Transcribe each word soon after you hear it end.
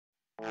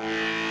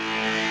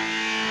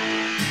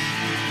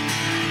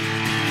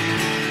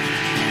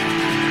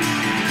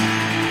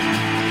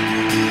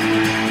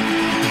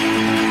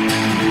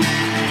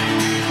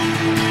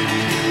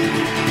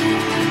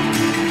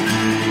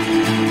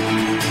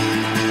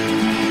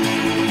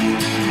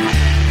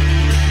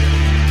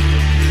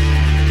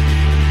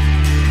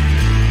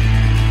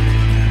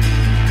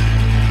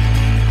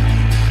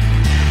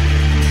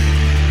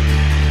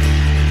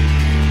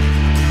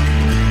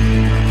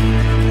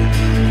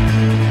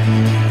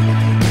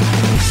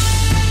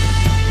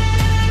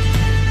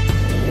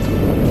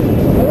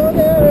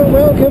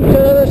Welcome to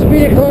another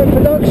Speedieclark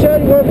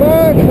production. We're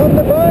back on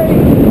the bike,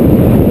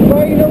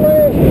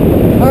 finally,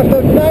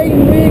 after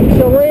 9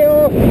 weeks of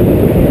layoff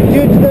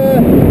due to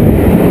the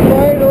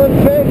viral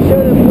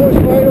infection and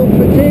post-viral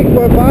fatigue.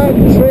 We're back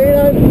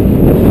training.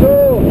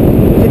 So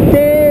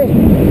today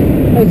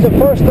is the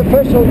first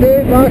official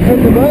day back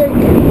on the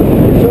bike.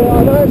 So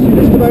I'm actually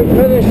just about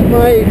finished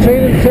my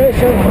training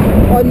session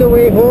on the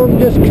way home,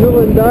 just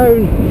cooling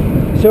down.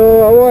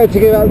 So I wanted to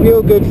get a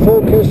real good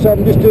focus, so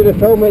I'm just doing a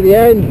film at the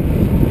end.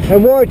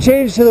 And what a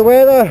change to the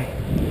weather.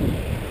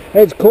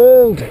 It's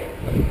cold.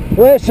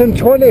 Less than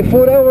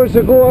 24 hours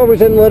ago I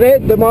was in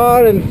ridden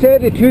and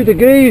 32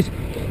 degrees,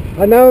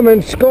 and now I'm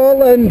in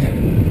Scotland,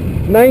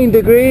 9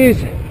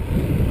 degrees.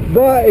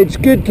 But it's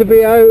good to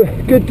be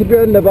out, good to be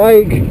on the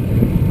bike.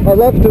 I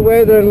love the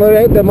weather in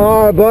ridden,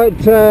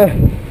 but I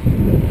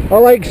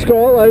like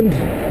Scotland.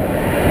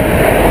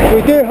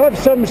 We do have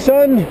some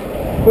sun,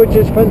 which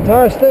is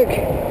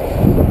fantastic.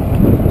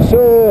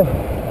 So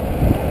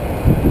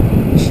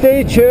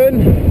stay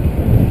tuned,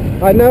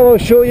 and now I'll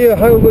show you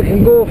how we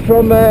can go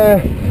from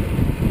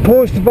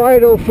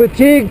post-viral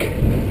fatigue,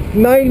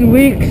 9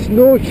 weeks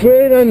no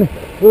training,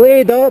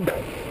 laid up,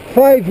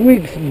 5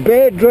 weeks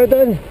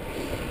bedridden,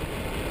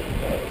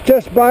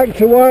 just back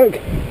to work,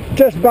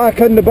 just back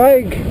on the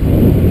bike,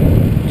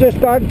 just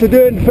back to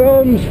doing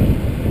films.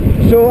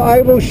 So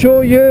I will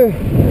show you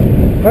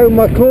how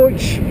my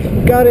coach,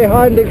 Gary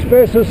Hand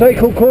Espresso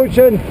Cycle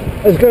Coaching,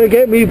 is going to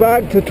get me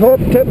back to top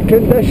tip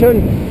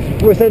condition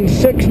within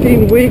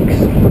 16 weeks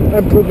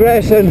and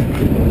progressing,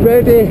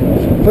 ready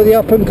for the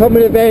up and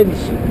coming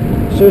events.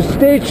 So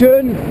stay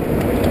tuned,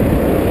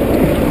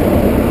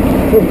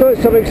 we've got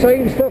some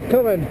exciting stuff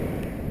coming.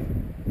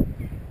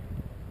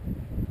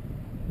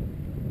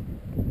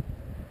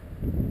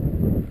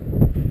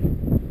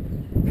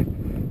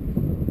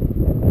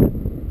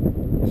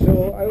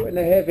 So out in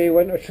a heavy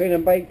winter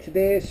training bike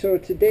today. So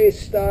today's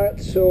start,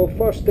 so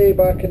first day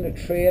back in the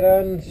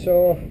training,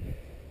 so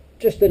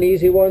just an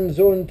easy one,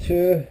 zone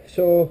 2,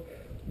 so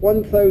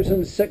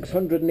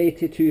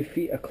 1,682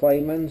 feet of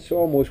climbing, so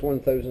almost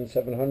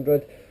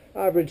 1,700,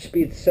 average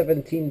speed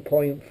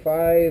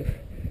 17.5,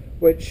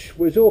 which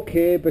was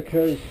okay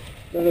because,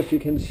 I don't know if you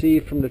can see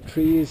from the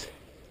trees,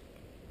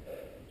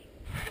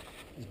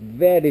 it's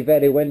very,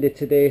 very windy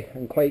today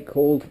and quite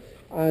cold,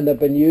 and I've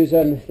been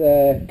using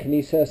the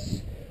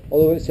Kinesis.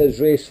 Although it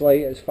says race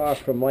light, it's far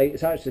from light.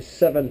 It's actually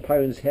 7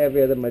 pounds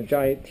heavier than my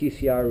giant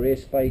TCR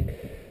race bike.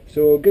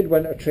 So a good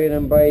winter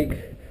training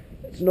bike.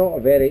 It's not a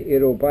very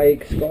aero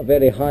bike, it's got a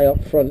very high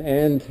up front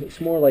end. It's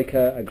more like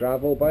a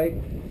gravel bike.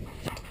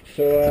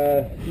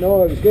 So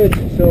no, it was good.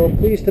 So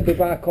pleased to be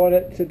back on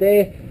it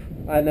today.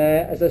 And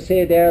as I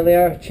said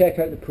earlier, check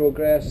out the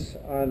progress,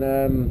 and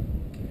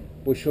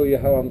we'll show you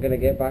how I'm going to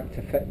get back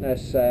to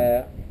fitness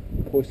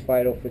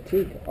post-viral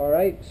fatigue.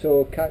 Alright,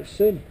 so catch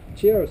soon.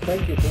 Cheers,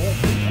 thank you for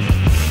watching.